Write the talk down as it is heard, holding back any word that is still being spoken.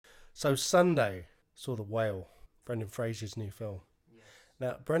So Sunday saw The Whale, Brendan Fraser's new film. Yes.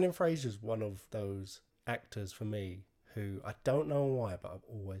 Now, Brendan Fraser's one of those actors for me who I don't know why, but I've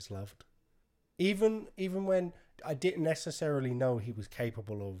always loved. Even when I didn't necessarily know he was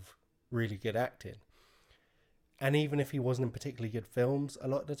capable of really good acting. And even if he wasn't in particularly good films a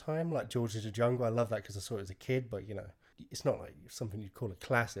lot of the time, like George of the Jungle, I love that because I saw it as a kid, but you know, it's not like something you'd call a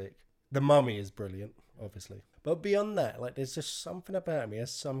classic. The Mummy is brilliant, obviously. But beyond that, like there's just something about him. He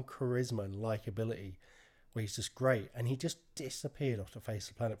has some charisma and likability where he's just great. And he just disappeared off the face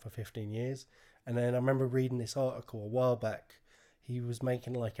of the planet for 15 years. And then I remember reading this article a while back. He was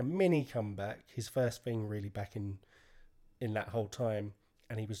making like a mini comeback, his first thing really back in that whole time.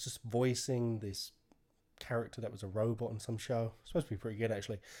 And he was just voicing this character that was a robot on some show. Supposed to be pretty good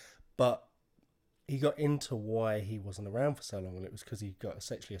actually, but he got into why he wasn't around for so long, and it was because he got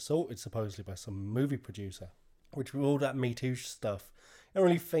sexually assaulted supposedly by some movie producer. Which with all that Me Too stuff, I don't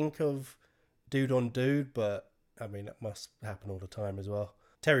really think of dude on dude, but I mean that must happen all the time as well.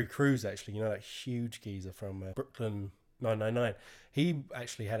 Terry Crews actually, you know, that huge geezer from Brooklyn 999, he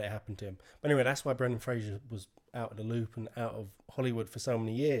actually had it happen to him. But anyway, that's why Brendan Fraser was out of the loop and out of Hollywood for so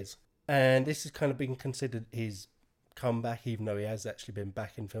many years. And this has kind of been considered his comeback, even though he has actually been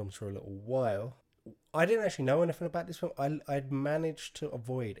back in films for a little while. I didn't actually know anything about this film. I'd managed to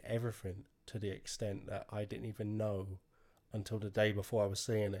avoid everything to the extent that I didn't even know until the day before I was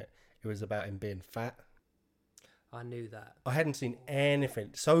seeing it. It was about him being fat. I knew that. I hadn't seen anything.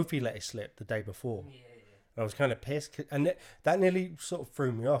 Sophie let it slip the day before. Yeah. And I was kind of pissed. And that nearly sort of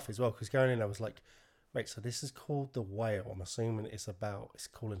threw me off as well, because going in I was like, wait, so this is called The Whale. I'm assuming it's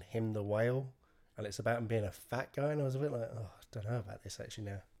calling him The Whale, and it's about him being a fat guy. And I was a bit like, oh, I don't know about this actually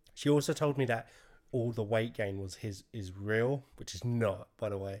now. She also told me that all the weight gain is real, which is not, by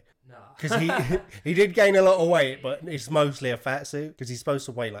the way. No. Because he did gain a lot of weight, but it's mostly a fat suit, because he's supposed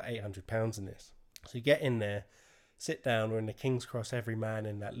to weigh like 800 pounds in this. So you get in there, sit down, we're in the King's Cross Everyman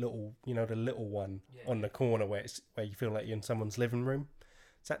in that little, you know, the little one on the corner where you feel like you're in someone's living room.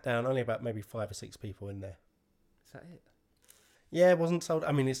 Sat down, only about maybe 5 or 6 people in there. Is that it? Yeah, it wasn't sold.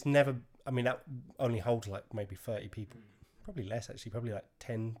 I mean, that only holds like maybe 30 people. Probably less, actually. Probably like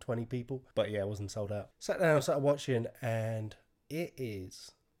 10, 20 people. But yeah, it wasn't sold out. Sat down, started watching, and it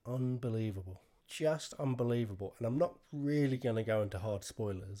is unbelievable. Just unbelievable. And I'm not really going to go into hard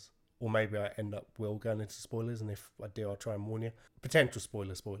spoilers. Or maybe I will go into spoilers, and if I do, I'll try and warn you. Potential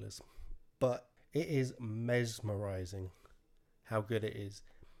spoilers. But it is mesmerising how good it is.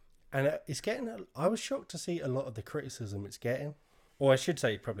 And it's getting... I was shocked to see a lot of the criticism it's getting. Or I should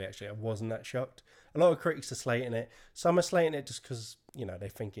say, probably actually, I wasn't that shocked. A lot of critics are slating it. Some are slating it just because, you know, they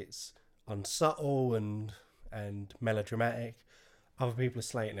think it's unsubtle and melodramatic. Other people are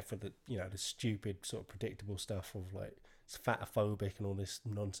slating it for the, you know, the stupid sort of predictable stuff of like, it's fatophobic and all this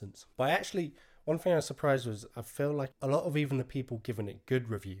nonsense. But actually, one thing I was surprised was I feel like a lot of even the people giving it good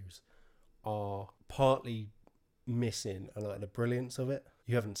reviews are partly missing a lot of the brilliance of it.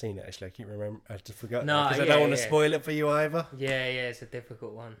 You haven't seen it, actually. I keep remembering. I just forgot. No, because I don't want to spoil it for you either. Yeah, it's a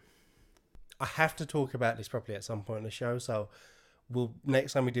difficult one. I have to talk about this properly at some point in the show, so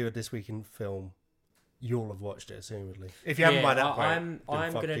next time we do a This Week in Film, you'll have watched it, assumedly. If you haven't by that point,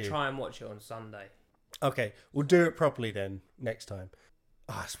 I'm going to try and watch it on Sunday. Okay, we'll do it properly then next time.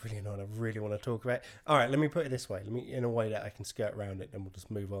 Oh, it's really annoying. I really want to talk about it. All right, let me put it this way. In a way that I can skirt around it, then we'll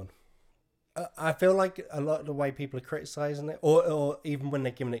just move on. I feel like a lot of the way people are criticising it, or even when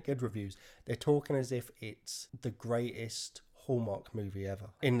they're giving it good reviews, they're talking as if it's the greatest Hallmark movie ever.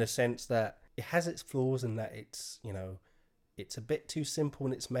 In the sense that it has its flaws and that it's, you know, it's a bit too simple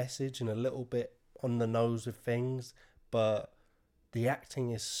in its message and a little bit on the nose with things, but the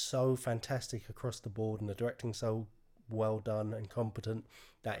acting is so fantastic across the board and the directing so well done and competent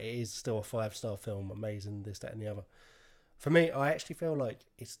that it is still a 5-star film, amazing, this, that and the other. For me, I actually feel like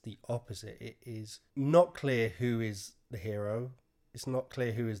it's the opposite. It is not clear who is the hero. It's not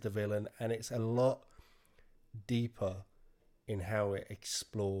clear who is the villain. And it's a lot deeper in how it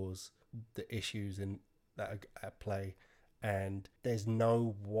explores the issues that are at play. And there's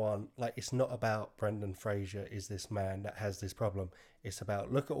no one... Like, it's not about Brendan Fraser is this man that has this problem. It's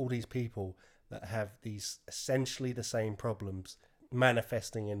about, look at all these people that have these essentially the same problems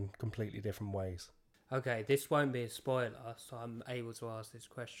manifesting in completely different ways. Okay, this won't be a spoiler, so I'm able to ask this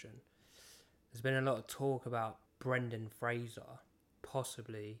question. There's been a lot of talk about Brendan Fraser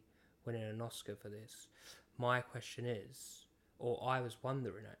possibly winning an Oscar for this. My question is, or I was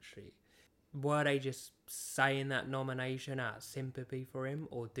wondering actually, were they just saying that nomination out of sympathy for him,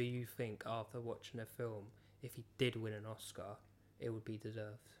 or do you think after watching the film, if he did win an Oscar, it would be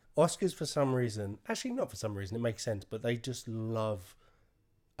deserved? Oscars, for some reason, actually not for some reason, it makes sense, but they just love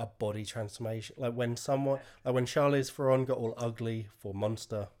a body transformation. Like when Charlize Theron got all ugly for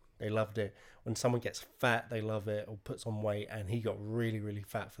Monster, they loved it. When someone gets fat, they love it, or puts on weight, and he got really, really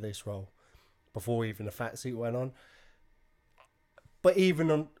fat for this role before even the fat suit went on. But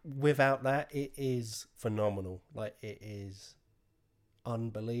even without that, it is phenomenal. Like, it is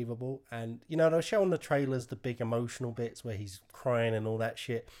unbelievable. And, you know, they'll show on the trailers the big emotional bits where he's crying and all that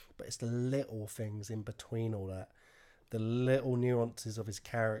shit, but it's the little things in between all that, the little nuances of his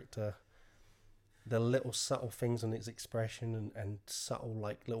character, the little subtle things on his expression, and subtle,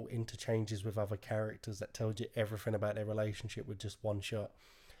 like, little interchanges with other characters that tells you everything about their relationship with just one shot.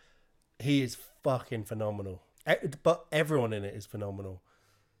 He is fucking phenomenal. But everyone in it is phenomenal.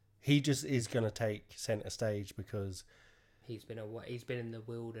 He just is going to take centre stage because he's been in the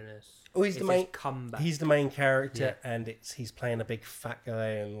wilderness. Oh, he's the main comeback. He's the main character, and he's playing a big fat guy,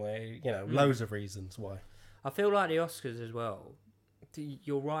 and loads of reasons why. I feel like the Oscars as well.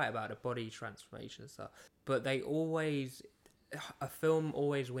 You're right about the body transformation stuff, but a film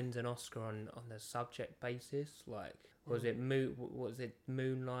always wins an Oscar on the subject basis. Like, was it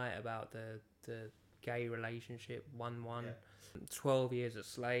Moonlight about the gay relationship, 1-1. 12 Years a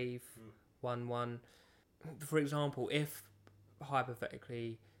Slave, 1-1. For example, if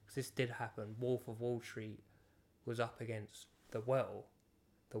hypothetically, because this did happen, Wolf of Wall Street was up against The Well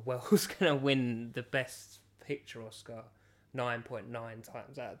was going to win the Best Picture Oscar 9.9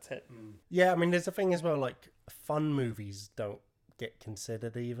 times out of 10. Yeah, I mean, there's a thing as well, like, fun movies don't get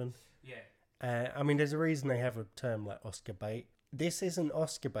considered even. Yeah. I mean, there's a reason they have a term like Oscar bait. This isn't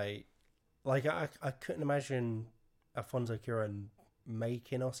Oscar bait. Like, I couldn't imagine Alfonso Cuarón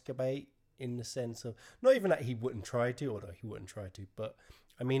making Oscar bait in the sense of, not even that he wouldn't try to, although he wouldn't try to, but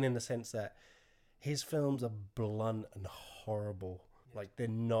I mean in the sense that his films are blunt and horrible. Yeah. Like, they're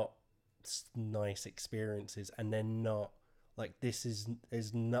not nice experiences, and they're not, like, this is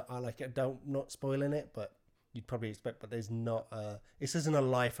not, not spoiling it, but you'd probably expect, but there's not, this isn't a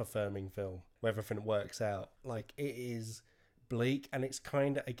life-affirming film where everything works out. Like, it is bleak, and it's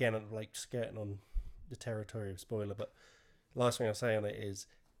kind of, again, like, skirting on the territory of spoiler, but last thing I'll say on it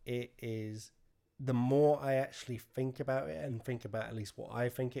is the more I actually think about it and think about at least what I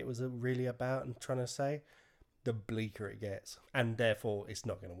think it was really about and trying to say, the bleaker it gets, and therefore it's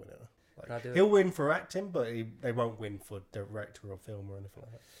not going to win it. Like, he'll win for acting, but they won't win for director or film or anything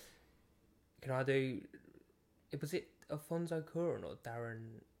like that. Can I do? Was it Alfonso Cuarón or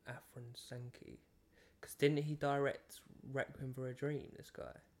Darren Aronofsky? Because didn't he direct Requiem for a Dream, this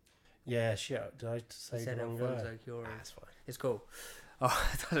guy? Yeah, shit. Did I say the wrong guy? Alfonso Cuarón. That's fine. It's cool. Oh,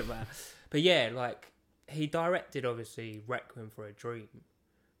 it doesn't matter. But yeah, like, he directed, obviously, Requiem for a Dream,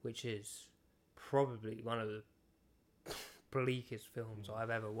 which is probably one of the bleakest films I've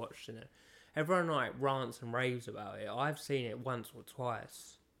ever watched in it. Everyone, like, rants and raves about it. I've seen it once or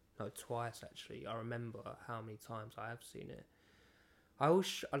twice. No, twice, actually. I remember how many times I have seen it. I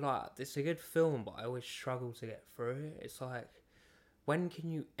always, it's a good film, but I always struggle to get through it. It's like, when can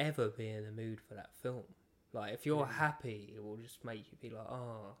you ever be in the mood for that film? Like, if you're happy, it will just make you be like,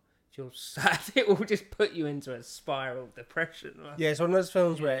 oh. If you're sad, it will just put you into a spiral of depression. Right? Yeah, it's one of those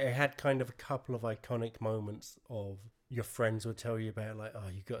films where it had kind of a couple of iconic moments of your friends would tell you about, like, oh,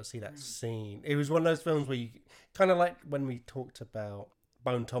 you got to see that scene. It was one of those films where you, kind of like when we talked about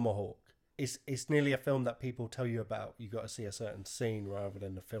Bone Tomahawk, it's nearly a film that people tell you about. You got to see a certain scene rather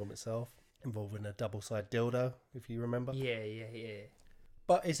than the film itself, involving a double-sided dildo, if you remember. Yeah.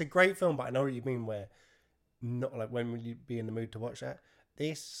 But it's a great film, but I know what you mean, where not like, when will you be in the mood to watch that?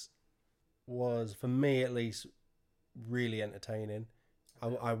 This was, for me at least, really entertaining.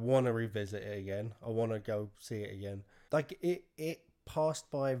 I want to revisit it again. I want to go see it again. Like, it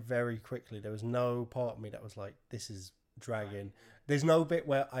passed by very quickly. There was no part of me that was like, this is dragging. There's no bit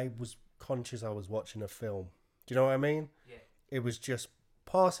where I was conscious I was watching a film. Do you know what I mean? Yeah. It was just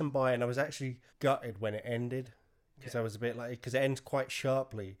passing by, and I was actually gutted when it ended, because I was a bit like, because it ends quite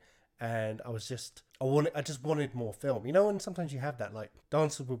sharply, and I was just, I just wanted more film. You know, and sometimes you have that, like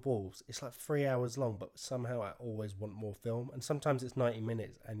Dances with Wolves, it's like 3 hours long, but somehow I always want more film, and sometimes it's 90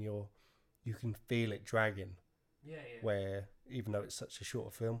 minutes and you can feel it dragging. Yeah. Where, even though it's such a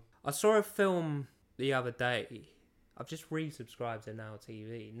short film. I saw a film the other day. I've just resubscribed to Now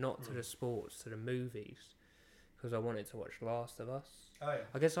TV, not to the sports, to the movies, because I wanted to watch Last of Us. Oh yeah.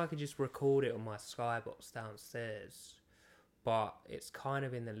 I guess I could just record it on my Skybox downstairs, but it's kind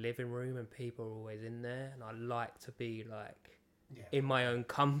of in the living room and people are always in there, and I like to be like in my own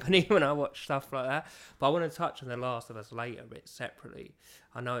company when I watch stuff like that. But I want to touch on The Last of Us later, a bit separately.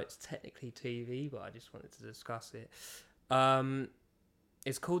 I know it's technically TV, but I just wanted to discuss it.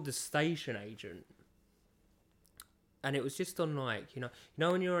 It's called The Station Agent. and it was just on like, you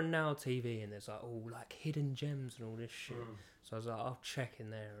know when you're on Now TV and there's like all like hidden gems and all this shit. So I was like, I'll check in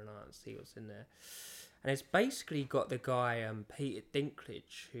there and I'll see what's in there. And it's basically got the guy Peter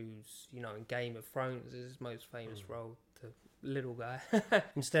Dinklage, who's in Game of Thrones, is his most famous role, the little guy.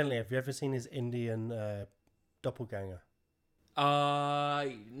 Incidentally, have you ever seen his Indian doppelganger? No,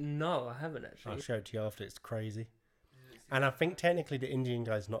 I haven't actually. I'll show it to you after. It's crazy. And I think technically the Indian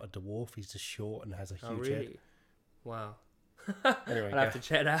guy's not a dwarf. He's just short and has a huge head. Wow. Anyway, I'll have to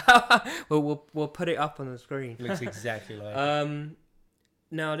check that out. we'll put it up on the screen. Looks exactly like it.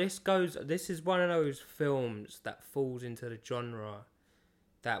 Now this is one of those films that falls into the genre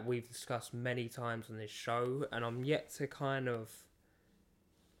that we've discussed many times on this show, and I'm yet to kind of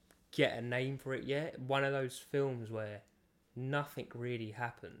get a name for it yet. One of those films where nothing really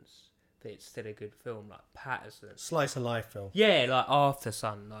happens, but it's still a good film, like Patterson. Slice of life film. Yeah, like After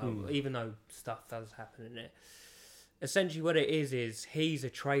Sun, even though stuff does happen in it. Essentially what it is he's a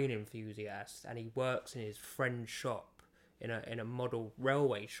train enthusiast and he works in his friend's shop in a model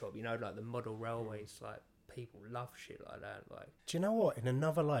railway shop, like the model railways, like people love shit like that. Like, do you know what? In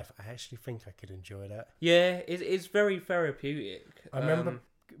another life, I actually think I could enjoy that. Yeah, it's very therapeutic. I remember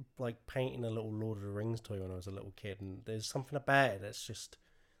like painting a little Lord of the Rings toy when I was a little kid, and there's something about it that's just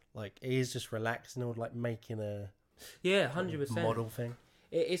like, it is just relaxing, or like making a 100% model thing.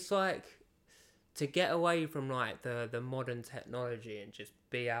 It's like to get away from like the modern technology and just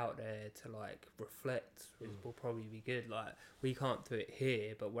be out there to like reflect will probably be good. Like, we can't do it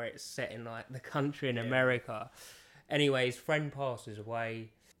here, but where it's set in like the country in America. Anyway, his friend passes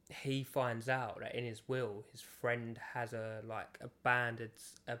away. He finds out that in his will, his friend has a like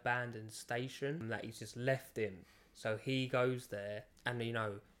abandoned station that he's just left him. So he goes there and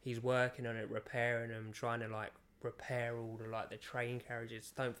he's working on it, repairing them, trying to like repair all the like the train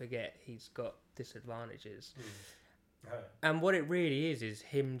carriages. Don't forget, he's got disadvantages. And what it really is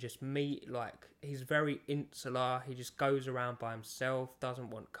him just he's very insular. He just goes around by himself,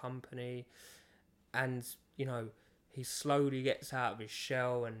 doesn't want company, and he slowly gets out of his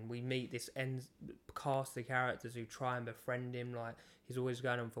shell, and we meet this cast of characters who try and befriend him. Like, he's always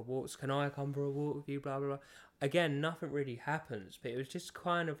going on for walks. Can I come for a walk with you? Blah blah blah. Again, nothing really happens, but it was just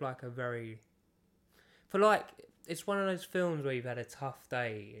kind of like it's one of those films where you've had a tough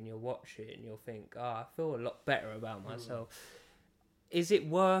day and you'll watch it and you'll think, I feel a lot better about myself. Is it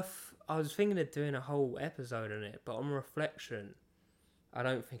worth... I was thinking of doing a whole episode on it, but on reflection, I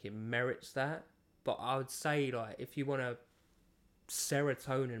don't think it merits that. But I would say, like, if you want a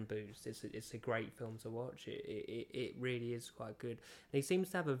serotonin boost, it's a great film to watch. It really is quite good. And he seems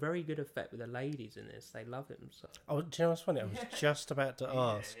to have a very good effect with the ladies in this. They love him. So. Oh, do you know what's funny? I was just about to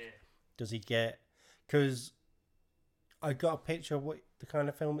ask, does he get... Because I got a picture of what the kind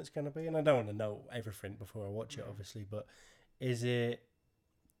of film it's going to be, and I don't want to know everything before I watch it, obviously, but is it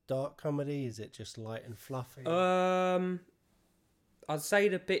dark comedy? Is it just light and fluffy? I'd say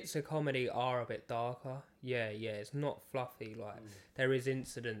the bits of comedy are a bit darker. Yeah, it's not fluffy. Like, there is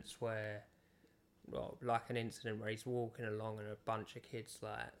incidents where, like an incident where he's walking along and a bunch of kids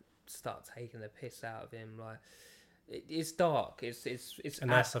like start taking the piss out of him. Like, it's dark. It's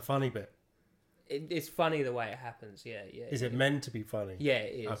and that's the funny bit. It's funny the way it happens. Yeah. Is it meant to be funny? Yeah,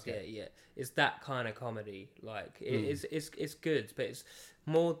 it is. Okay. Yeah. It's that kind of comedy. Like, it's good, but it's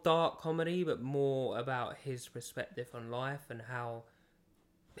more dark comedy, but more about his perspective on life and how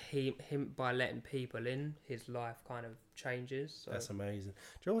him by letting people in, his life kind of changes. So. That's amazing.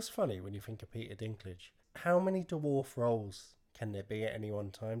 Do you know what's funny when you think of Peter Dinklage? How many dwarf roles can there be at any one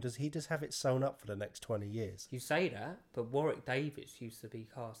time? Does he just have it sewn up for the next 20 years? You say that, but Warwick Davis used to be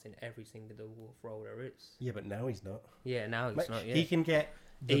cast in every single dwarf role there is. Yeah, but now he's not. Yeah, now he's not. Yeah. He can get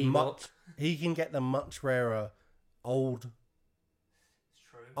the much rarer old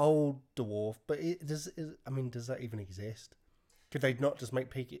dwarf, but does that even exist? Could they not just make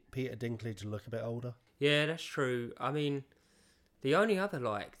Peter Dinklage look a bit older? Yeah, that's true. I mean, the only other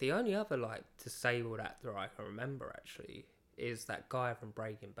disabled actor I can remember actually is that guy from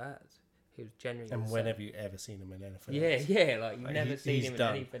Breaking Bad, who's genuinely. And when have you ever seen him in anything else? Yeah, like you've never seen him in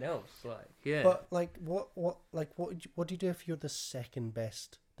anything else. Like, yeah. But like, what do you do if you're the second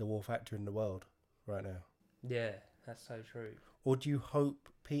best dwarf actor in the world right now? Yeah, that's so true. Or do you hope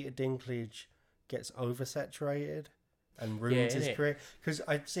Peter Dinklage gets oversaturated and ruins his career? Because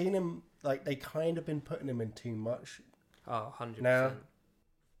I've seen him, like, they kind of been putting him in too much. Oh, 100%. Now,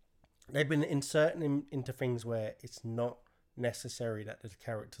 they've been inserting him into things where it's not necessary that the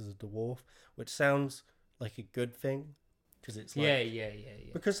character's a dwarf, which sounds like a good thing. Because it's like... Yeah.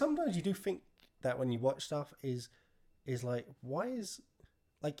 Because sometimes you do think that when you watch stuff is like, why is...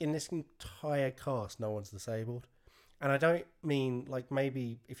 Like, in this entire cast, no one's disabled. And I don't mean, like,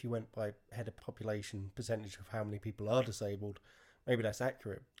 maybe if you went by head of population percentage of how many people are disabled, maybe that's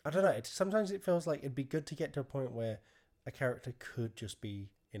accurate. I don't know. Sometimes it feels like it'd be good to get to a point where a character could just be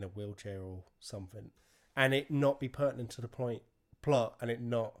in a wheelchair or something, and it not be pertinent to the plot, and it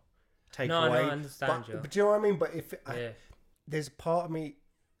not take away. No, I understand you. But do you know what I mean? But there's a part of me,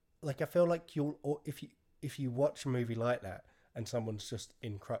 like, I feel like if you watch a movie like that and someone's just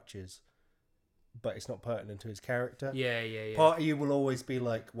in crutches, but it's not pertinent to his character. Yeah. Part of you will always be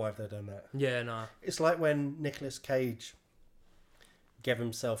like, why have they done that? Yeah, no. It's like when Nicolas Cage gave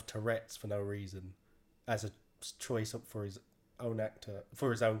himself Tourette's for no reason as a choice for his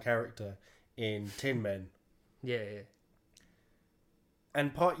own character in Tin Men. Yeah.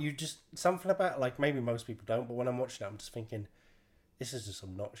 And something about, like, maybe most people don't, but when I'm watching it, I'm just thinking, this is just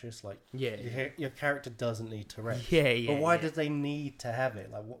obnoxious. Like, your character doesn't need Tourette's. But why do they need to have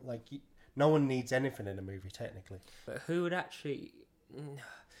it? Like, what? Like, no one needs anything in a movie, technically. But who would actually...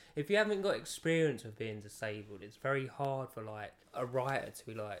 If you haven't got experience of being disabled, it's very hard for, like, a writer to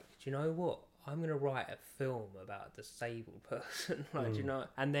be like, do you know what? I'm going to write a film about a disabled person, like, do you know?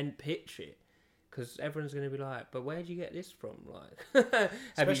 And then pitch it. Because everyone's going to be like, but where'd you get this from? Like,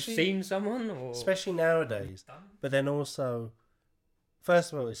 have you seen someone? Or... Especially nowadays. But then also,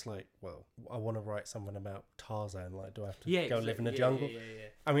 first of all, it's like, well, I want to write something about Tarzan. Like, do I have to go live in the jungle? Yeah.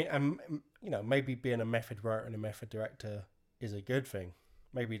 I mean, maybe being a method writer and a method director is a good thing.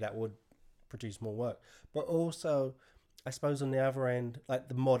 Maybe that would produce more work. But also, I suppose on the other end, like,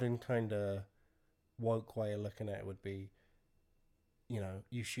 the modern kind of woke way of looking at it would be,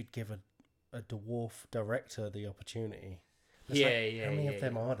 you should give a dwarf director the opportunity. How many of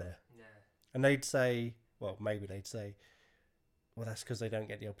them are there? Yeah. And they'd say, well, that's because they don't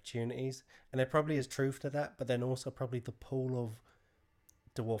get the opportunities. And there probably is truth to that, but then also probably the pool of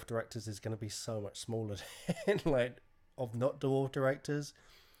dwarf directors is going to be so much smaller than, like, of not dwarf directors.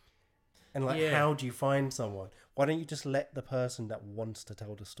 And, like, how do you find someone? Why don't you just let the person that wants to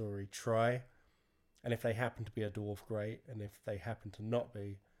tell the story try? And if they happen to be a dwarf, great. And if they happen to not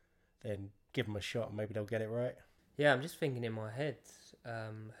be, then give them a shot and maybe they'll get it right. Yeah, I'm just thinking in my head,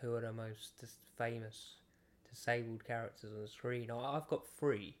 who are the most famous disabled characters on the screen? I've got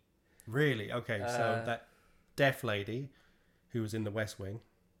 3. Really? Okay, so that deaf lady who was in The West Wing.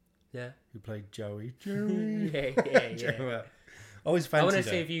 Yeah. Who played Joey. Yeah. Always I fancied want to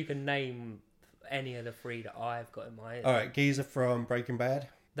see if you can name any of the 3 that I've got in my head. All right, Geezer from Breaking Bad.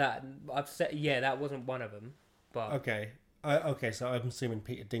 That wasn't one of them. But okay, so I'm assuming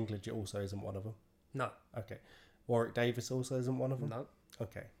Peter Dinklage also isn't one of them. No. Okay. Warwick Davis also isn't one of them. No.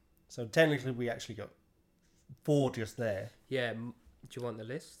 Okay, so technically we actually got 4 just there. Yeah. Do you want the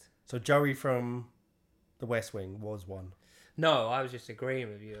list? So Joey from The West Wing was one. No, I was just agreeing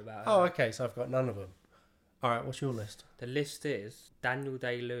with you about. Oh, okay. So I've got none of them. All right, what's your list? The list is Daniel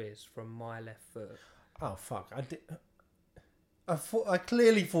Day-Lewis from My Left Foot. Oh fuck! I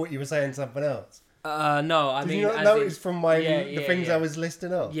clearly thought you were saying something else. No, I Did mean, you not notice from the things I was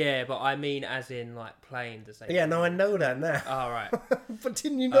listing up? Yeah, but I mean, as in, like, playing the same. Yeah, no, I know that now. All right. But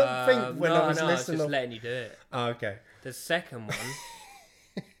didn't you not think when I was listening? No, I was just letting you do it. Oh, okay. The second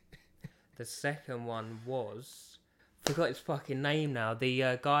one was. Forgot his fucking name now.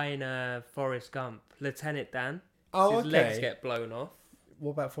 The guy in Forrest Gump, Lieutenant Dan. Oh, his legs get blown off.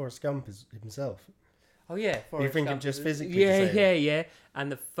 What about Forrest Gump himself? Oh yeah, Forrest You're thinking Gump. just physically? Yeah.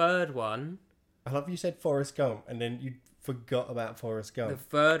 And the third one. I love you said Forrest Gump, and then you forgot about Forrest Gump. The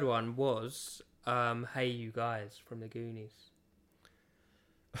third one was Hey You Guys from the Goonies.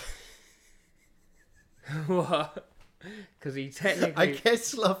 What? Because he technically... I guess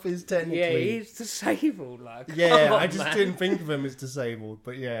Slough is technically... Yeah, he's disabled. Like, yeah, I just didn't think of him as disabled,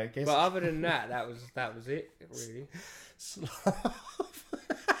 but yeah, I guess... But other than that, that was it, really. Slough.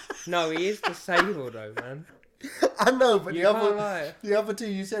 No, he is disabled, though, man. I know, but the other 2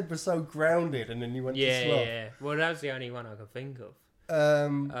 you said were so grounded, and then you went to Slough. Yeah. Well, that was the only one I could think of.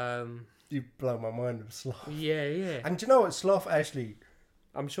 You blow my mind with Slough. Yeah. And do you know what? Slough actually...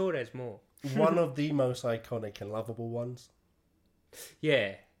 I'm sure there's more. One of the most iconic and lovable ones.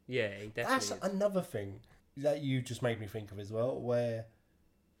 Yeah, he definitely That's is. another thing that you just made me think of as well, where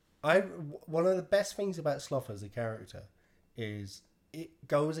one of the best things about Slough as a character is it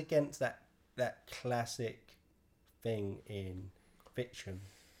goes against that classic thing in fiction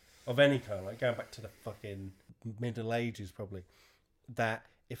of any kind, like going back to the fucking Middle Ages probably, that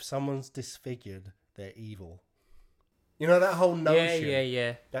if someone's disfigured, they're evil. You know, that whole notion.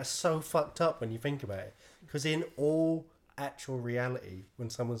 Yeah. That's so fucked up when you think about it. Because in all actual reality, when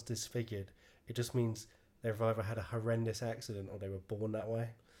someone's disfigured, it just means they've either had a horrendous accident or they were born that way.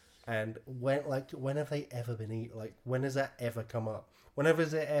 And when have they ever been eaten? Like, when has that ever come up? Whenever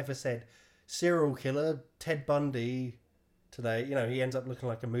has it ever said serial killer Ted Bundy today? You know, he ends up looking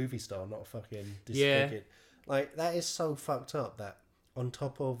like a movie star, not a fucking disfigured. Yeah. Like, that is so fucked up. That on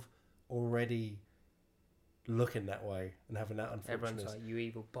top of already looking that way and having that Everyone's unfortunate. like, you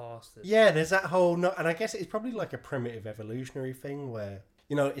evil bastard. Yeah, there's that whole and I guess it's probably like a primitive evolutionary thing where,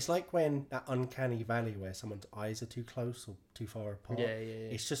 you know, it's like when that uncanny valley where someone's eyes are too close or too far apart. Yeah.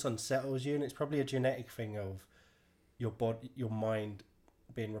 It just unsettles you, and it's probably a genetic thing of your body, your mind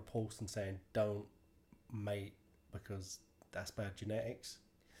being repulsed and saying don't mate because that's bad genetics.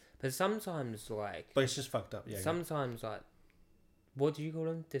 But sometimes, like... But it's just fucked up, yeah. Sometimes, like... What do you call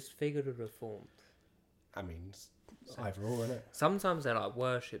them? Disfigured or deformed? I mean, it's either or, isn't it? Sometimes they're like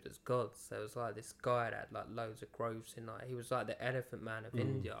worshipped as gods. There was like this guy that had like loads of growths in, like, he was like the elephant man of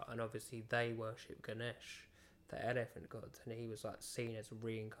India, and obviously they worship Ganesh, the elephant god, and he was like seen as a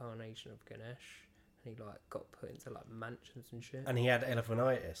reincarnation of Ganesh, and he like got put into like mansions and shit. And he had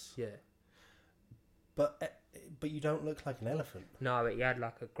elephantitis. Yeah. But you don't look like an elephant. No, but he had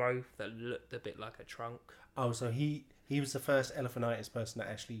like a growth that looked a bit like a trunk. Oh, so he was the first elephantitis person that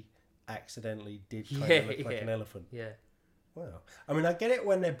actually accidentally did kind of look like an elephant. Yeah. Wow. I mean, I get it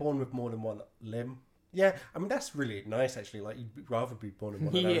when they're born with more than one limb. Yeah, I mean, that's really nice, actually. Like, you'd rather be born in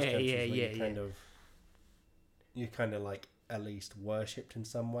one of those countries where you're kind of like at least worshipped in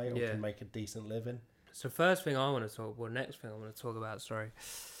some way or can make a decent living. So next thing I want to talk about,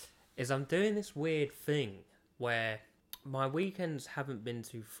 is I'm doing this weird thing where my weekends haven't been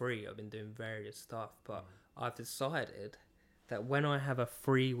too free. I've been doing various stuff, but I've decided that when I have a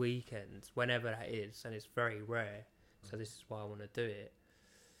free weekend, whenever that is, and it's very rare, so this is why I want to do it,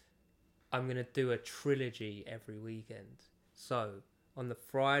 I'm going to do a trilogy every weekend. So, on the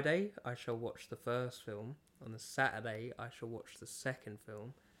Friday, I shall watch the first film. On the Saturday, I shall watch the second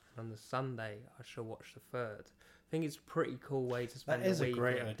film. And on the Sunday, I shall watch the third. I think it's a pretty cool way to spend the weekend. That is a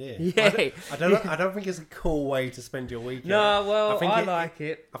great idea. Yeah. I don't think it's a cool way to spend your weekend. No, well, I like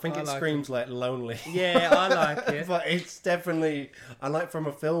it. I think it screams like lonely. Yeah, I like it. But it's definitely, I like from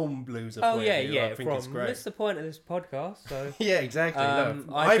a film blues point of view. I think it's great. That's the point of this podcast. So yeah, exactly.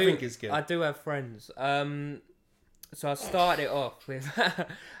 I think it's good. I do have friends. So I started it off with,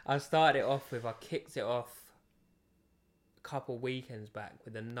 I kicked it off a couple weekends back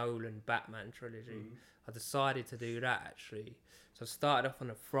with the Nolan Batman trilogy. I decided to do that, actually. So I started off on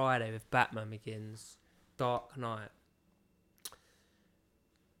a Friday with Batman Begins, Dark Knight.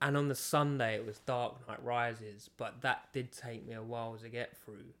 And on the Sunday, it was Dark Knight Rises. But that did take me a while to get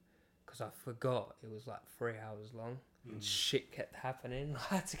through, because I forgot it was like 3 hours long. And shit kept happening.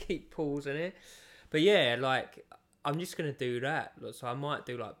 I had to keep pausing it. But yeah, like, I'm just going to do that. So I might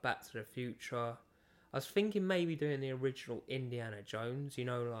do like Back to the Future. I was thinking maybe doing the original Indiana Jones, you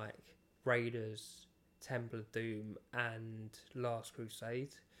know, like Raiders, Temple of Doom and Last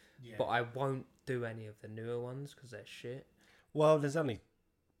Crusade. Yeah. But I won't do any of the newer ones because they're shit. Well, there's only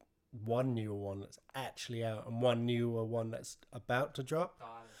one newer one that's actually out and one newer one that's about to drop.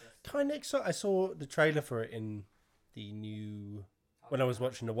 Kind of excited. I saw the trailer for it in the new... when I was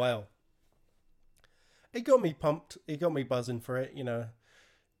watching The Whale. It got me pumped. It got me buzzing for it, you know.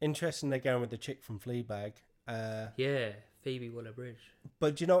 Interesting they're going with the chick from Fleabag. Yeah, Phoebe Waller-Bridge.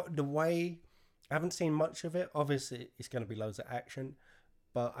 But, you know, the way... I haven't seen much of it. Obviously, it's going to be loads of action.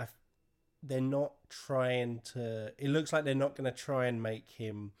 But they're not trying to... It looks like they're not going to try and make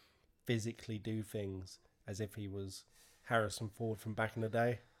him physically do things as if he was Harrison Ford from back in the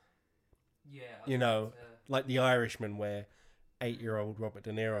day. Yeah. You know, like The Irishman, where 8-year-old Robert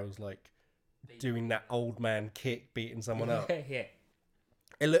De Niro's like doing that old man kick, beating someone up. Yeah.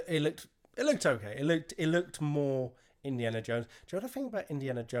 It looked okay. It looked more Indiana Jones. Do you know the thing about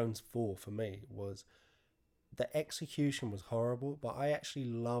Indiana Jones 4 for me was the execution was horrible, but I actually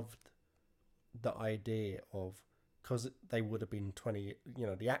loved the idea of, because they would have been 20, you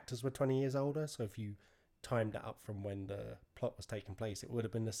know, the actors were 20 years older, so if you timed it up from when the plot was taking place, it would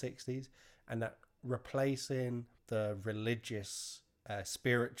have been the 60s, and that replacing the religious,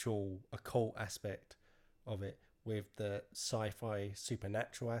 spiritual, occult aspect of it with the sci-fi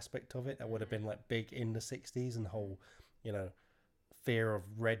supernatural aspect of it, that would have been like big in the 60s, and whole, you know, fear of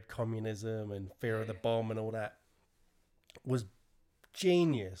red communism and fear of the bomb and all that was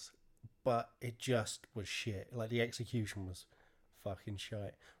genius, but it just was shit. Like, the execution was fucking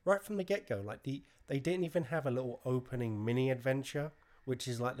shite right from the get-go. Like, they didn't even have a little opening mini adventure, which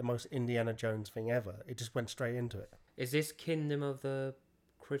is like the most Indiana Jones thing ever. It just went straight into it. Is this Kingdom of the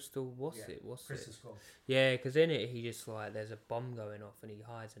Crystal? What's it? Crystal Skull. Yeah, because in it he just like there's a bomb going off and he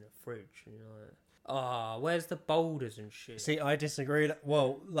hides in a fridge. And, Ah, where's the boulders and shit? See, I disagree.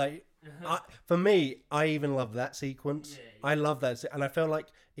 Well, like, for me, I even love that sequence. Yeah. I love that. And I feel like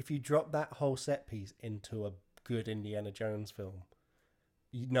if you drop that whole set piece into a good Indiana Jones film,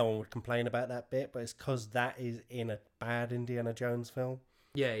 no one would complain about that bit, but it's because that is in a bad Indiana Jones film.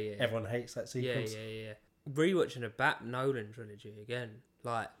 Yeah, yeah. Everyone hates that sequence. Yeah. Rewatching the Nolan trilogy again.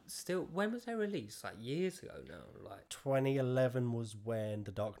 Like, still, when was they released? Like, years ago now. Like, 2011 was when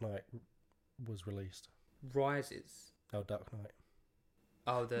The Dark Knight was released. Rises. Oh, Dark Knight.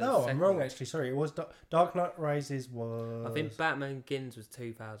 Oh, No, I'm wrong, actually. Sorry, it was Dark Knight Rises was... I think Batman Begins was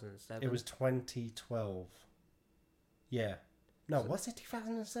 2007. It was 2012. Yeah. No, was it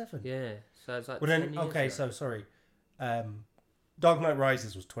 2007? Yeah, so it's like Well, 10 then, years okay, ago. so sorry. Dark Knight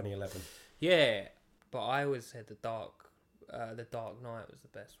Rises was 2011. Yeah, but I always said the Dark Knight was the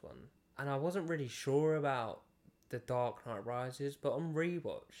best one. And I wasn't really sure about The Dark Knight Rises, but on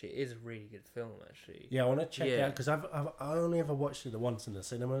rewatch, it is a really good film, actually. Yeah, I want to check it out, because I only ever watched it once in the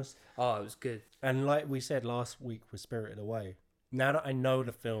cinemas. Oh, it was good. And like we said last week with Spirited Away, now that I know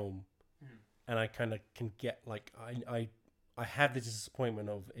the film, and I kind of can get, like, I had the disappointment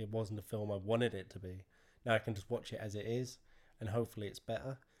of it wasn't the film I wanted it to be. Now I can just watch it as it is, and hopefully it's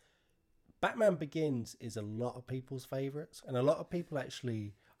better. Batman Begins is a lot of people's favourites, and a lot of people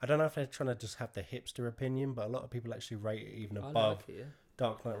actually, I don't know if they're trying to just have the hipster opinion, but a lot of people actually rate it even above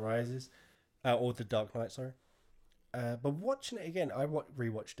Dark Knight Rises, or The Dark Knight, sorry. But watching it again, I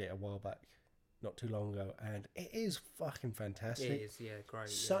rewatched it a while back, not too long ago, and it is fucking fantastic. It is, yeah, great.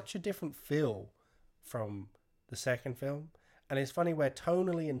 Such a different feel from the second film. And it's funny where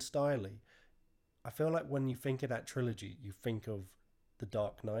tonally and stylely, I feel like when you think of that trilogy, you think of The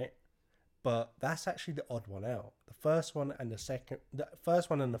Dark Knight. But that's actually the odd one out. The first one and the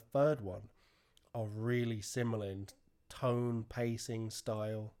third one are really similar in tone, pacing,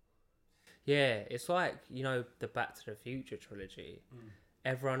 style. Yeah, it's like, you know, the Back to the Future trilogy.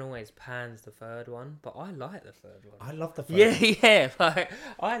 Everyone always pans the third one, but I like the third one. I love the third one. one. Yeah, like,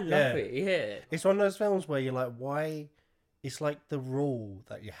 I love it, yeah. It's one of those films where you're like, why? It's like the rule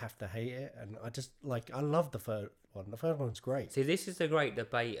that you have to hate it. And I just, like, I love the third one. The third one's great. See, this is the great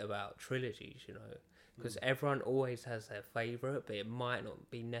debate about trilogies, you know, because everyone always has their favourite, but it might not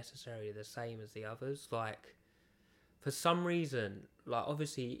be necessarily the same as the others. Like, for some reason, like,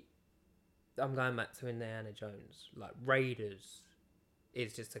 obviously, I'm going back to Indiana Jones. Like, Raiders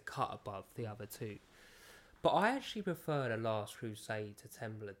is just a cut above the other two. But I actually prefer The Last Crusade to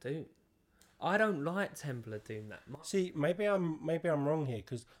Temple of Doom. I don't like Temple of Doom that much. See, maybe I'm wrong here,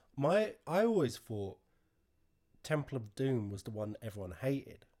 because I always thought Temple of Doom was the one everyone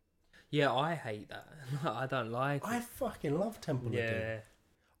hated. Yeah, I hate that. I don't like it. I fucking love Temple of Doom.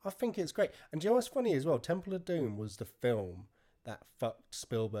 I think it's great. And do you know what's funny as well? Temple of Doom was the film that fucked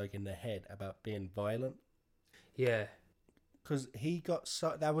Spielberg in the head about being violent. Yeah. Because he got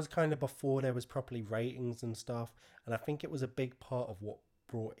that was kind of before there was properly ratings and stuff. And I think it was a big part of what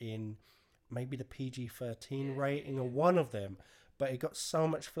brought in maybe the PG-13 rating or one of them. But it got so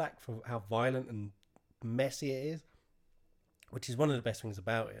much flack for how violent and messy it is, which is one of the best things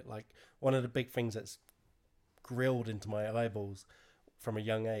about it. Like, one of the big things that's grilled into my eyeballs from a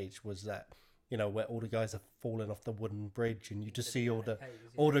young age was that, you know, where all the guys are falling off the wooden bridge, and you just see all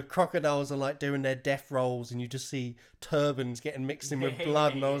the crocodiles are like doing their death rolls, and you just see turbans getting mixed in with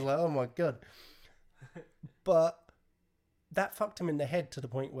blood, and I was like, oh my god. But that fucked him in the head to the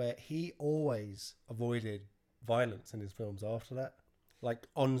point where he always avoided violence in his films after that. Like,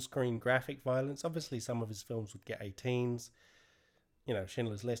 on-screen graphic violence. Obviously, some of his films would get 18s, you know,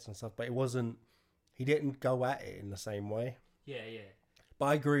 Schindler's List and stuff, but it wasn't, he didn't go at it in the same way. Yeah. But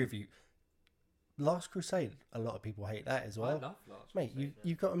I agree with you. Last Crusade, a lot of people hate that as well. I love Last Crusade. Mate,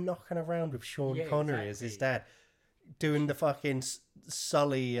 you got him knocking around with Sean Connery as his dad, doing the fucking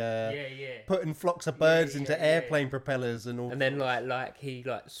Sully, putting flocks of birds into airplane propellers and all. And then, like he,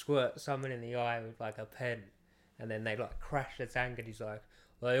 like, squirts someone in the eye with, like, a pen. And then they, like, crash the tank, and he's like,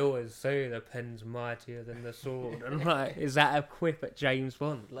 they always say the pen's mightier than the sword. And I'm like, is that a quip at James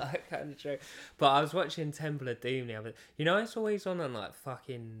Bond? Like, kind of joke. But I was watching Temple of Doom the other... You know, it's always on like,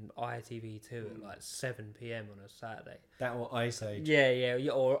 fucking ITV2 at, like, 7 p.m. on a Saturday. That or Ice Age. Yeah,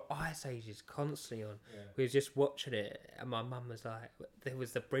 or Ice Age is constantly on. Yeah. We were just watching it, and my mum was like... There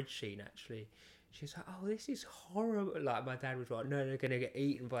was the bridge scene, actually. She was like, oh, this is horrible. Like, my dad was like, no, they're going to get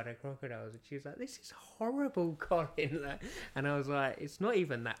eaten by the crocodiles. And she was like, this is horrible, Colin. Like, and I was like, it's not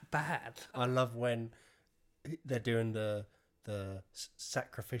even that bad. I love when they're doing the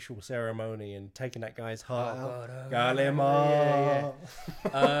sacrificial ceremony and taking that guy's heart out. Galima.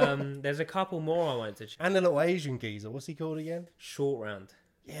 Yeah. There's a couple more I wanted to check. And the little Asian geezer. What's he called again? Short Round.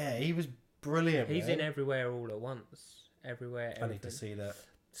 Yeah, he was brilliant. He's man. in Everywhere All at Once. Everywhere. I need to see that.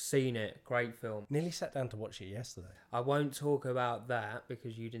 Seen it. Great film. Nearly sat down to watch it yesterday. I won't talk about that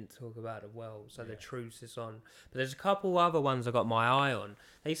because you didn't talk about it well. So the truce is on. But there's a couple other ones I got my eye on.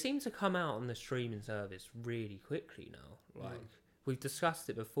 They seem to come out on the streaming service really quickly now. Like we've discussed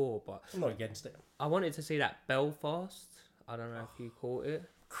it before, but I'm not against it. I wanted to see that Belfast. I don't know if you caught it.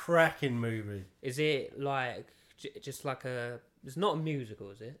 Cracking movie. Is it like just like a? It's not a musical,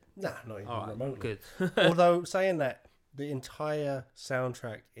 is it? Nah, not even All right, remotely. good. Although saying that, the entire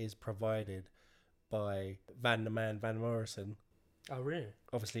soundtrack is provided by Van Morrison. Oh, really?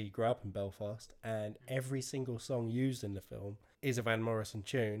 Obviously, he grew up in Belfast, and every single song used in the film is a Van Morrison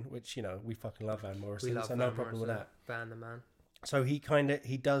tune, which, you know, we fucking love Van Morrison, We love so Van no problem with Morrison. that. Van the man. So he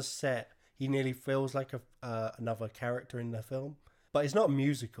nearly feels like another character in the film. But it's not a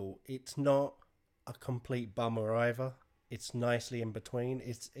musical. It's not a complete bummer either. It's nicely in between.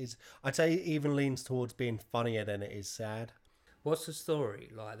 I'd say it even leans towards being funnier than it is sad. What's the story?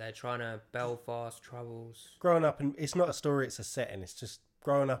 Like they're trying to Belfast troubles. Growing up it's not a story, it's a setting. It's just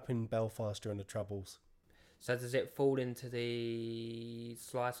growing up in Belfast during the Troubles. So does it fall into the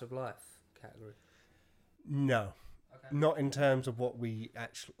slice of life category? No. Okay. Not in terms of what we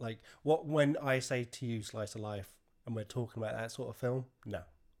actually like. When I say to you slice of life and we're talking about that sort of film, no.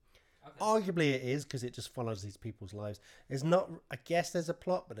 Okay. Arguably it is because it just follows these people's lives. There's not, I guess there's a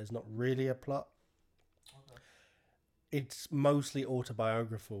plot, but there's not really a plot. Okay. It's mostly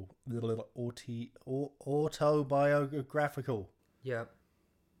autobiographical. Autobiographical. Yeah.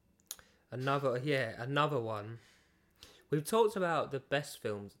 Another one. We've talked about the best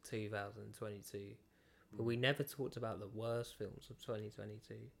films of 2022, but we never talked about the worst films of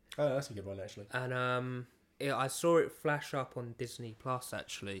 2022. Oh, that's a good one actually. And I saw it flash up on Disney Plus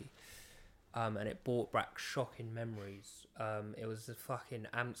actually, and it brought back shocking memories. It was the fucking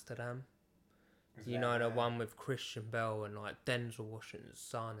Amsterdam. You know, the one with Christian Bale and like Denzel Washington's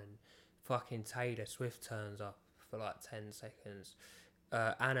son, and fucking Taylor Swift turns up for like 10 seconds.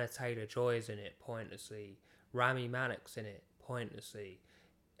 Anna Taylor-Joy's in it pointlessly. Rami Malek's in it pointlessly.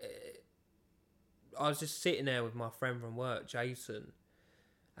 I was just sitting there with my friend from work, Jason,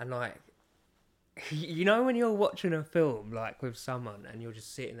 and like, you know when you're watching a film like with someone and you're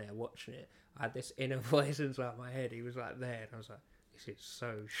just sitting there watching it, I had this inner voice inside my head. He was like there, and I was like, this is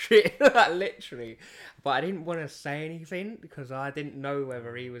so shit, like literally. But I didn't want to say anything because I didn't know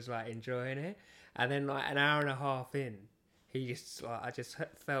whether he was like enjoying it. And then like an hour and a half in, he just like, I just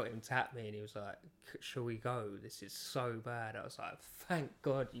felt him tap me, and he was like, "Shall we go? This is so bad." I was like, "Thank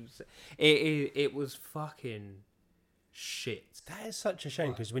God you said." It was fucking shit. That is such a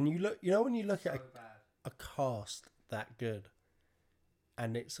shame because when you look at a cast that good,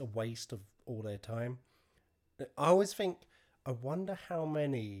 and it's a waste of all their time. I always think, I wonder how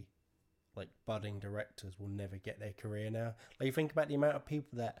many like budding directors will never get their career now. Like you think about the amount of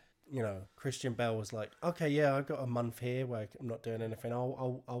people that, you know, Christian Bale was like, okay, yeah, I've got a month here where I'm not doing anything.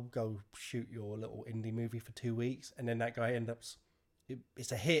 I'll go shoot your little indie movie for 2 weeks, and then that guy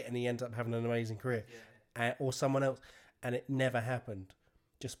it's a hit, and he ends up having an amazing career, or someone else, and it never happened,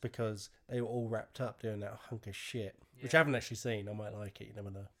 just because they were all wrapped up doing that hunk of shit, which I haven't actually seen. I might like it, you never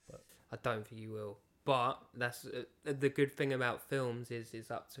know. But I don't think you will. But that's the good thing about films is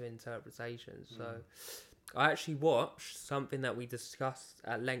it's up to interpretation. So I actually watched something that we discussed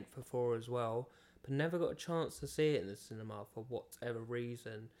at length before as well, but never got a chance to see it in the cinema for whatever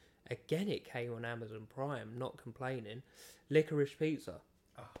reason. Again, it came on Amazon Prime, not complaining. Licorice Pizza.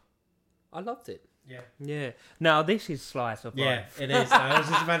 Oh. I loved it. Yeah. Now, this is slice of life. Yeah, it is. I was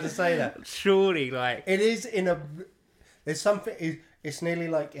just about to say that. Surely, like... It is there's something... It's nearly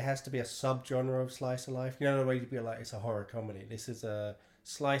like it has to be a subgenre of slice of life. You know the way you'd be like, it's a horror comedy. This is a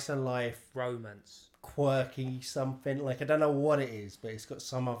slice of life... romance. Quirky something. Like, I don't know what it is, but it's got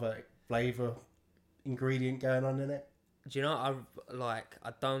some other flavour ingredient going on in it. Do you know, I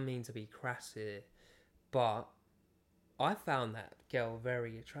don't mean to be crass here, but I found that girl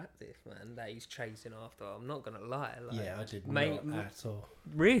very attractive, man, that he's chasing after. I'm not going to lie. Like, yeah, I did not at all.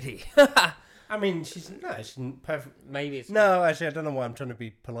 Really? I mean, she's perfect. Maybe it's... No, actually, I don't know why I'm trying to be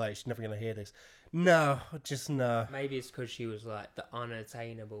polite. She's never going to hear this. No, just no. Maybe it's because she was like the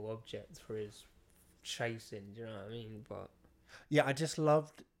unattainable object for his chasing, do you know what I mean? But yeah, I just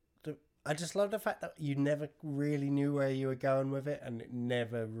loved the fact that you never really knew where you were going with it, and it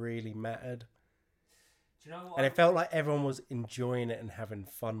never really mattered. Do you know what? And it felt like everyone was enjoying it and having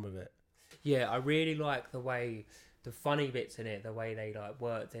fun with it. Yeah, I really like the way, the funny bits in it, the way they like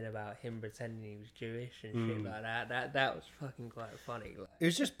worked in about him pretending he was Jewish and shit like that. That was fucking quite funny. Like, it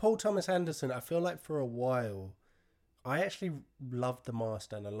was just Paul Thomas Anderson. I feel like for a while, I actually loved The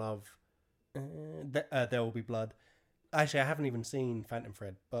Master, and I love There Will Be Blood. Actually, I haven't even seen Phantom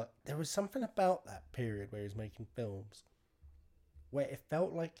Thread, but there was something about that period where he was making films where it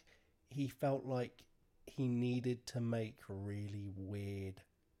felt like he needed to make really weird,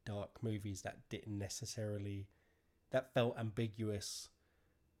 dark movies that felt ambiguous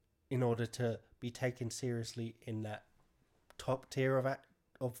in order to be taken seriously in that top tier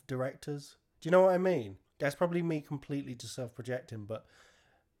of directors. Do you know what I mean? That's probably me completely just self-projecting, but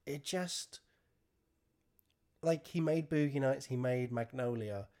it just... Like, he made Boogie Nights, he made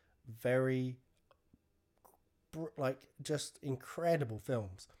Magnolia, very, just incredible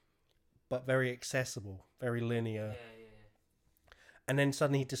films, but very accessible, very linear. Yeah. And then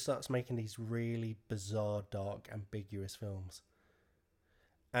suddenly he just starts making these really bizarre, dark, ambiguous films.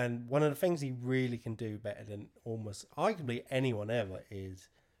 And one of the things he really can do better than almost arguably anyone ever is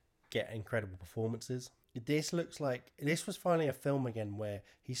get incredible performances. This was finally a film again where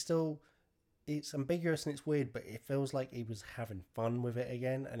it's ambiguous and it's weird, but it feels like he was having fun with it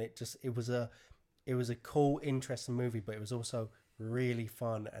again. And it was a cool, interesting movie, but it was also really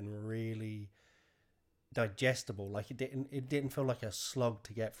fun and really digestible. Like, it didn't feel like a slog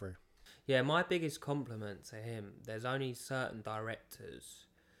to get through. Yeah, my biggest compliment to him, there's only certain directors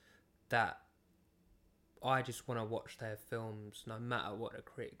that I just want to watch their films no matter what the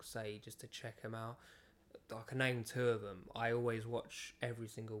critics say, just to check them out. I can name two of them. I always watch every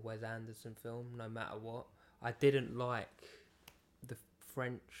single Wes Anderson film, no matter what. I didn't like the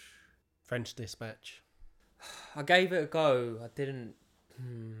French Dispatch. I gave it a go. I didn't.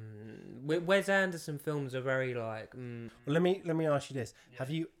 Wes Anderson films are very like. Well, let me ask you this: Have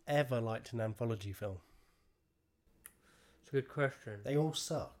you ever liked an anthology film? It's a good question. They all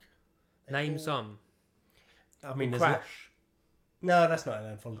suck. Name some. I mean, Crash. No, that's not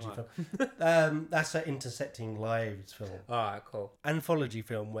an anthology film. That's an intersecting lives film. Alright, cool. Anthology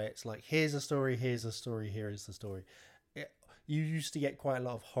film where it's like, here's a story, here is the story. You used to get quite a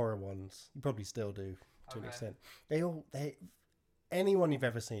lot of horror ones. You probably still do to an extent. Anyone you've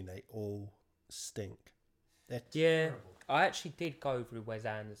ever seen, they all stink. They're terrible. I actually did go through Wes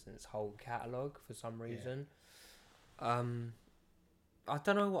Anderson's whole catalogue for some reason. Yeah. I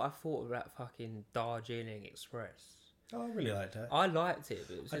don't know what I thought of that fucking Darjeeling Express. Oh, I really liked it. I liked it,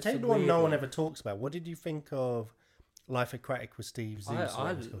 but it was just I tell you the one no one ever talks about. What did you think of Life Aquatic with Steve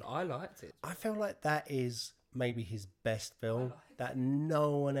Zissou? I liked it. I feel like that is maybe his best film that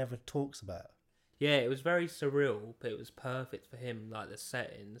no one ever talks about. Yeah, it was very surreal, but it was perfect for him, like the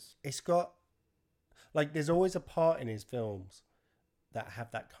settings. It's got... Like, there's always a part in his films that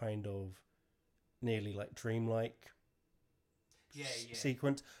have that kind of nearly like dreamlike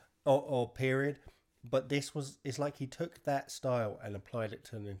sequence or period. But it's like he took that style and applied it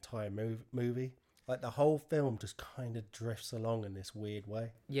to an entire movie. Like, the whole film just kind of drifts along in this weird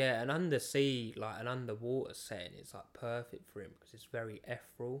way. Yeah, an undersea, like an underwater setting is like perfect for him because it's very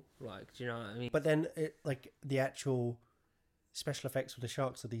ethereal. Like, do you know what I mean? But then, the actual special effects with the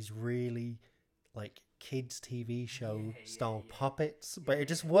sharks are these really like kids TV show style puppets, but it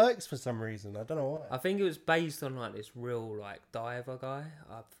just works for some reason. I don't know why. I think it was based on like this real like diver guy.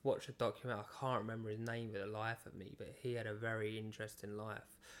 I've watched a documentary. I can't remember his name for the life of me, but he had a very interesting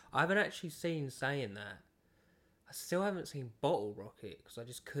life. I haven't actually seen, saying that, I still haven't seen Bottle Rocket because I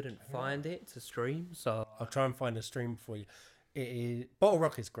just couldn't find it to stream. So I'll try and find a stream for you. It is Bottle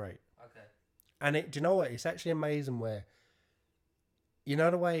Rocket's great. Okay. And do you know what? It's actually amazing where, you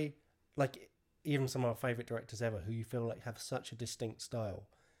know, the way, like, even some of our favourite directors ever, who you feel like have such a distinct style,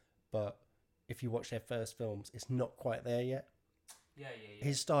 but if you watch their first films, it's not quite there yet. Yeah.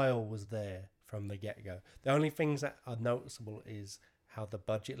 His style was there from the get-go. The only things that are noticeable is how the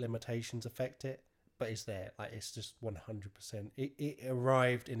budget limitations affect it, but it's there. Like, it's just 100%. It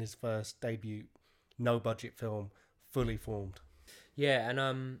arrived in his first debut, no-budget film, fully formed. Yeah,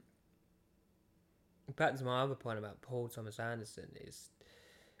 and back to my other point about Paul Thomas Anderson is,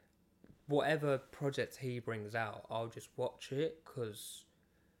 whatever project he brings out, I'll just watch it because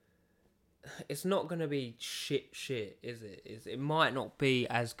it's not going to be shit, is it? It might not be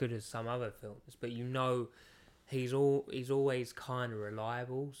as good as some other films, but you know he's always kind of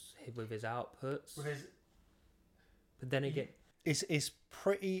reliable with his outputs. But then again... It's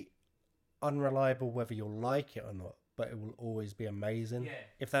pretty unreliable whether you'll like it or not, but it will always be amazing,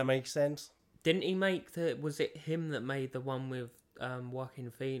 if that makes sense. Didn't he make was it him that made the one with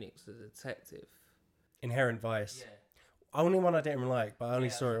Joaquin Phoenix as a detective? Inherent Vice. Yeah. Only one I didn't like, but I only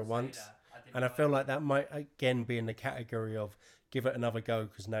saw it once. And I feel like that might again be in the category of give it another go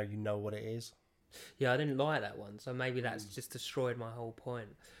because now you know what it is. Yeah, I didn't like that one, so maybe that's just destroyed my whole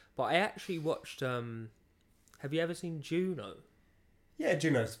point. But I actually watched... have you ever seen Juno? Yeah,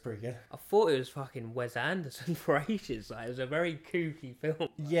 Juno's pretty good. I thought it was fucking Wes Anderson for ages. Like, it was a very kooky film.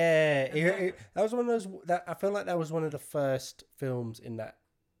 Yeah, that was one of those that I feel like that was one of the first films in that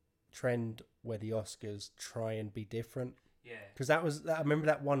trend where the Oscars try and be different. Yeah. Because I remember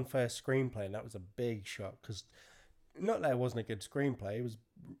that one first screenplay, and that was a big shock. Because not that it wasn't a good screenplay, it was a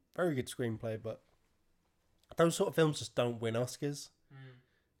very good screenplay, but those sort of films just don't win Oscars.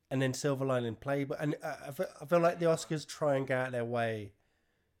 And then Silver Lining Playbook, and I feel like the Oscars try and go out their way,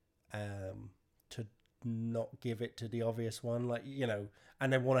 to not give it to the obvious one, like, you know,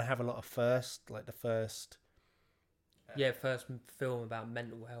 and they want to have a lot of first, like the first. First film about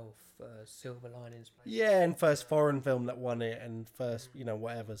mental health, Silver Linings Playbook. Yeah, and first foreign film that won it, and first, you know,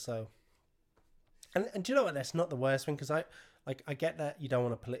 whatever. So, and do you know what? That's not the worst thing, because I get that you don't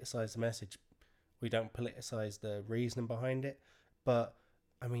want to politicize the message, we don't politicize the reasoning behind it, but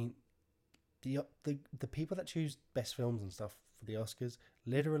I mean, the people that choose best films and stuff for the Oscars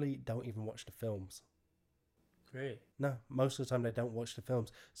literally don't even watch the films. Really? No, most of the time they don't watch the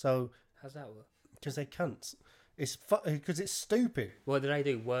films. So how's that work? Because they cunts. It's because it's stupid. What do they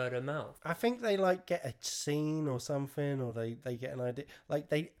do? Word of mouth? I think they like get a scene or something, or they get an idea. Like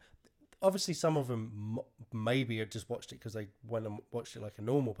they, obviously some of them maybe have just watched it because they went and watched it like a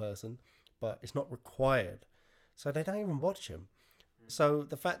normal person, but it's not required, so they don't even watch them. So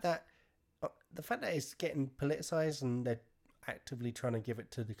the fact that it's getting politicized and they're actively trying to give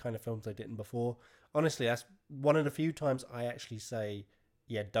it to the kind of films they didn't before, honestly, that's one of the few times I actually say,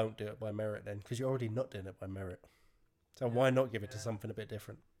 yeah, don't do it by merit then, because you're already not doing it by merit. So why not give it to something a bit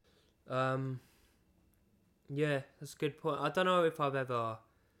different? Yeah, that's a good point. I don't know if I've ever...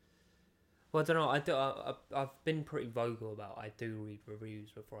 Well, I don't know. I've been pretty vocal about I do read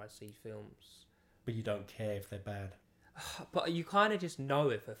reviews before I see films. But you don't care if they're bad. But you kind of just know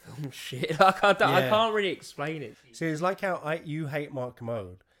if a film's shit. Like, I can't really explain it. See, it's like how you hate Mark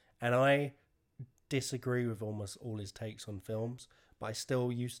Commode, and I disagree with almost all his takes on films, but I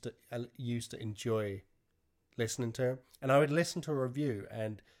still used to enjoy listening to him. And I would listen to a review,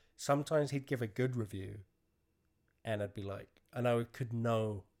 and sometimes he'd give a good review, and I'd be like, and I could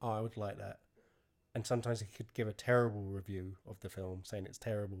know, oh, I would like that. And sometimes he could give a terrible review of the film, saying it's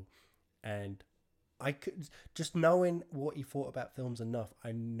terrible, and I could, just knowing what he thought about films enough,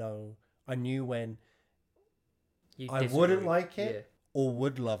 I knew when I wouldn't like it or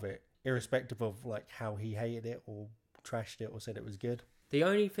would love it, irrespective of like how he hated it or trashed it or said it was good. The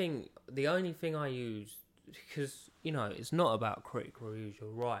only thing I use, because, you know, it's not about critic reviews, you're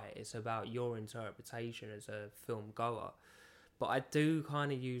right, it's about your interpretation as a film goer. But I do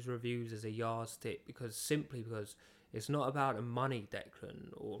kind of use reviews as a yardstick because it's not about the money,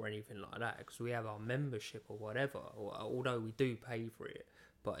 Declan, or anything like that, because we have our membership or whatever, although we do pay for it,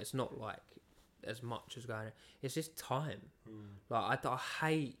 but it's not like as much as going. It's just time. Like I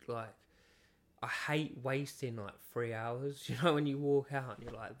hate wasting like 3 hours. You know, when you walk out and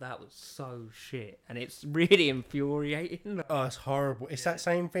you're like, that was so shit, and it's really infuriating. Oh, it's horrible. It's that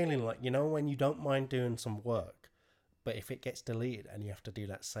same feeling, like, you know, when you don't mind doing some work, but if it gets deleted and you have to do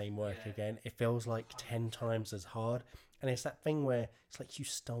that same work again, it feels like 10 times as hard. And it's that thing where it's like, you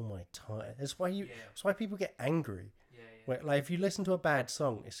stole my time. That's why people get angry. Where, like, if you listen to a bad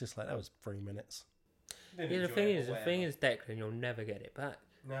song, it's just like, that was 3 minutes. The thing is, Declan, you'll never get it back.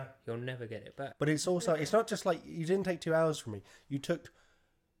 No, you'll never get it back. But it's also, it's not just like, you didn't take 2 hours from me. You took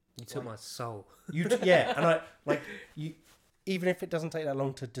my soul. Even if it doesn't take that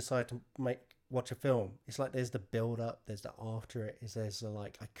long to decide to watch a film, it's like there's the build up, there's the after it, there's the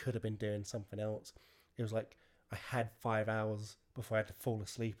like, I could have been doing something else. It was like I had 5 hours before I had to fall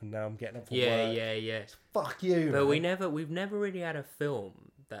asleep, and now I'm getting up for work. Yeah. Fuck you. But man. we've never really had a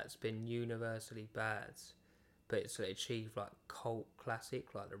film that's been universally bad, but it's achieved like cult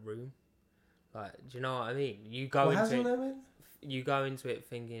classic, like The Room. Like, do you know what I mean? You go into it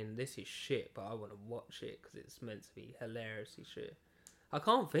thinking this is shit, but I want to watch it because it's meant to be hilariously shit. I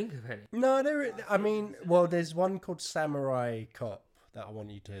can't think of any. No, there's one called Samurai Cop that I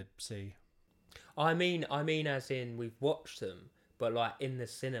want you to see. I mean, as in we've watched them, but like in the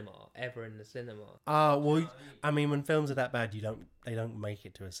cinema. Well, I mean, when films are that bad, they don't make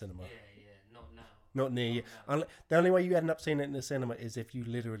it to a cinema. Yeah, not now. Not near you. The only way you end up seeing it in the cinema is if you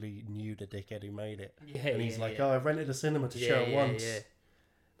literally knew the dickhead who made it. And he's like, oh, I rented a cinema to show it once. Yeah.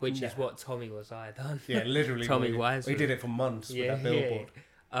 Which is what Tommy Wiseau done. Yeah, literally. Tommy Wiseau. We did it for months with that billboard.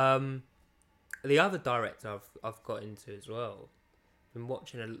 The other director I've got into as well, been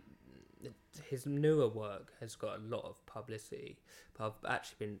watching his newer work has got a lot of publicity, but I've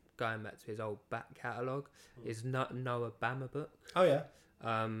actually been going back to his old back catalogue. His Noah Baumbach book. Oh yeah.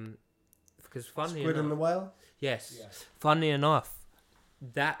 Because funny Squid enough, and the Whale. Yes. Funny enough,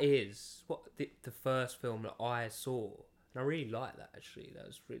 that is what the first film that I saw, and I really liked that actually. That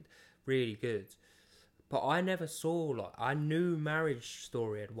was really good. But I never saw, like, I knew Marriage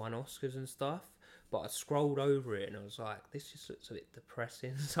Story had won Oscars and stuff, but I scrolled over it and I was like, this just looks a bit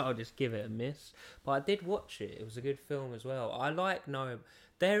depressing, so I'll just give it a miss. But I did watch it. It was a good film as well. I like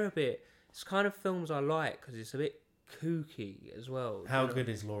they're a bit, it's kind of films I like because it's a bit kooky as well. How good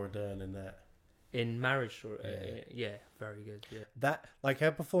is Laura Dern in that? In Marriage Story, yeah, very good. Yeah, that, like,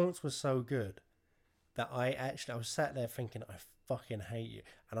 her performance was so good that I was sat there thinking, I fucking hate you,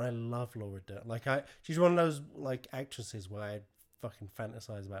 and I love Laura Dern. Like, she's one of those, like, actresses where I fucking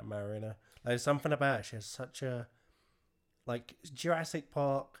fantasize about marrying her. Like, there's something about her. She has such a, like, Jurassic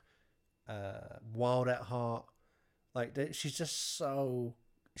Park, Wild at Heart. Like, she's just so,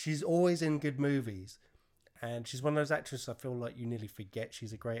 she's always in good movies. And she's one of those actresses I feel like you nearly forget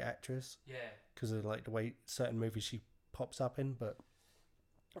she's a great actress. yeah. Because of, like, the way certain movies she pops up in, but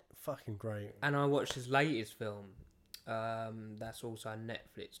fucking great. And I watched his latest film. That's also on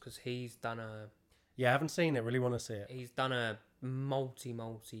Netflix because he's done a. Yeah, I haven't seen it. Really want to see it. He's done a multi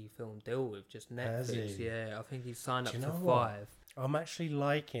film deal with just Netflix. Yeah, I think he's signed up to 5. What? I'm actually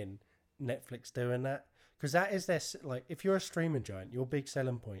liking Netflix doing that because that is their, like, if you're a streaming giant, your big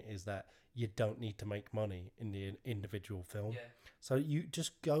selling point is that you don't need to make money in the individual film. Yeah. So you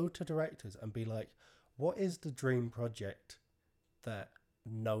just go to directors and be like, what is the dream project that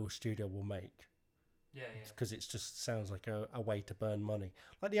no studio will make? Yeah. Because it just sounds like a way to burn money.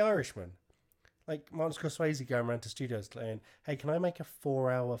 Like The Irishman. Like Martin Scorsese going around to studios saying, hey, can I make a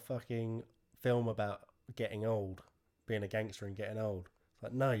 4-hour fucking film about getting old? Being a gangster and getting old.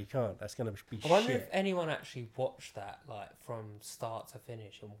 Like, no, you can't. That's going to be shit. I wonder if anyone actually watched that, like, from start to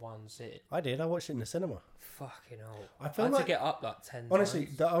finish in one sit. I did. I watched it in the cinema. Fucking hell. I feel had like, to get up like 10 honestly,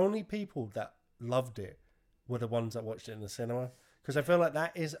 times. the only people that loved it were the ones that watched it in the cinema. Because I feel like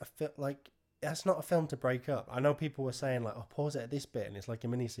that is that's not a film to break up. I know people were saying, like, oh, pause it at this bit and it's like a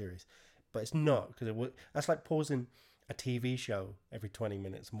miniseries. But it's not, because that's like pausing a TV show every 20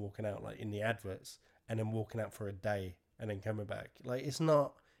 minutes and walking out, like, in the adverts, and then walking out for a day and then coming back. Like, it's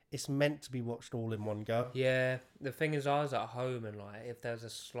not, it's meant to be watched all in one go. Yeah, the thing is, I was at home and, like, if there was a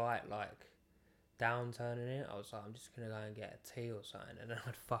slight, like, downturn in it, I was like, I'm just going to go and get a tea or something, and then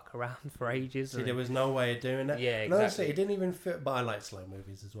I'd fuck around for ages. See, there was no way of doing that. Yeah, and exactly. honestly, it didn't even fit, but I like slow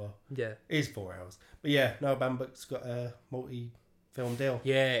movies as well. Yeah. It is 4 hours. But yeah, Noah Baumbach's got a multi-film deal.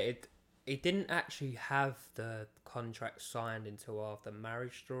 Yeah, it didn't actually have the contract signed until after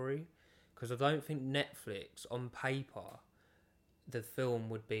Marriage Story, because I don't think Netflix, on paper, the film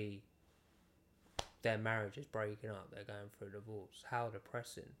would be their marriage is breaking up, they're going through a divorce. How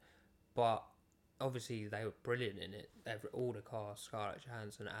depressing. But obviously they were brilliant in it. All the cast, Scarlett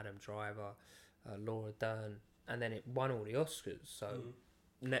Johansson, Adam Driver, Laura Dern, and then it won all the Oscars. So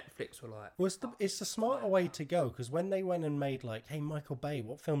Netflix were like, Well, it's the smarter way to go, because when they went and made, like, hey, Michael Bay,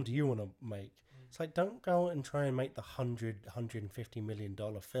 what film do you want to make? It's like, don't go and try and make the $150 million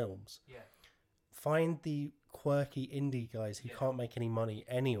films. yeah, Find the quirky indie guys who can't make any money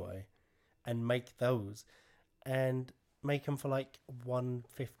anyway and make those, and make them for like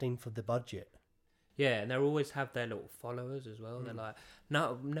 1/15 of the budget. yeah, and they always have their little followers as well. They're like,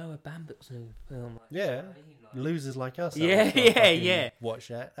 Noah Baumbach's new film. Like, Yeah, you know what I mean? Like, losers like us. Yeah, I'll fucking yeah. Watch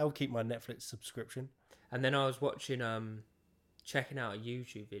that. That'll keep my Netflix subscription. and then I was watching, checking out a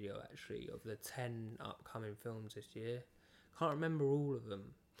YouTube video actually of the 10 upcoming films this year. Can't remember all of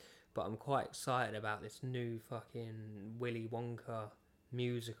them, but I'm quite excited about this new fucking Willy Wonka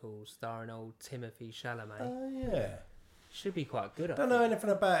musical starring old Timothy Chalamet. Oh yeah. Should be quite good. I Don't think. know anything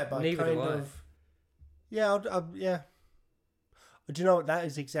about it, but Neither kind do I. of. Yeah, yeah. Do you know what? That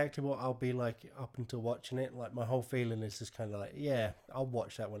is exactly what I'll be like up until watching it. Like, my whole feeling is just kind of like, yeah, I'll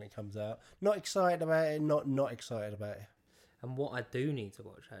watch that when it comes out. Not excited about it, not excited about it. And what I do need to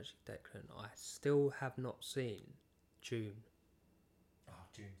watch actually, Declan, I still have not seen June. Oh,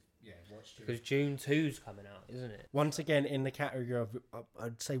 June. Yeah, watch June. Because June 2's coming out, isn't it? Once again, in the category of,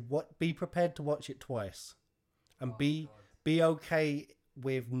 I'd say, be prepared to watch it twice, and be okay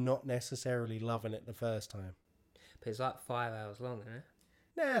with not necessarily loving it the first time. But it's like 5 hours long, isn't it?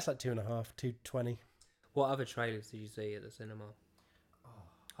 Nah, it's like 2.5, 2:20. What other trailers did you see at the cinema?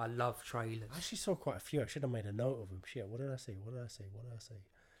 I love trailers. I actually saw quite a few. I should have made a note of them. Shit, what did I see?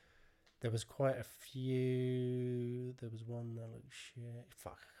 There was quite a few. There was one that looked shit.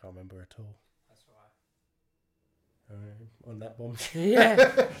 Fuck, I can't remember at all. That's Alright, on that bomb.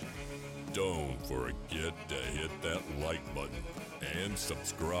 Yeah. Don't forget to hit that like button and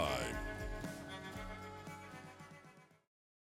subscribe.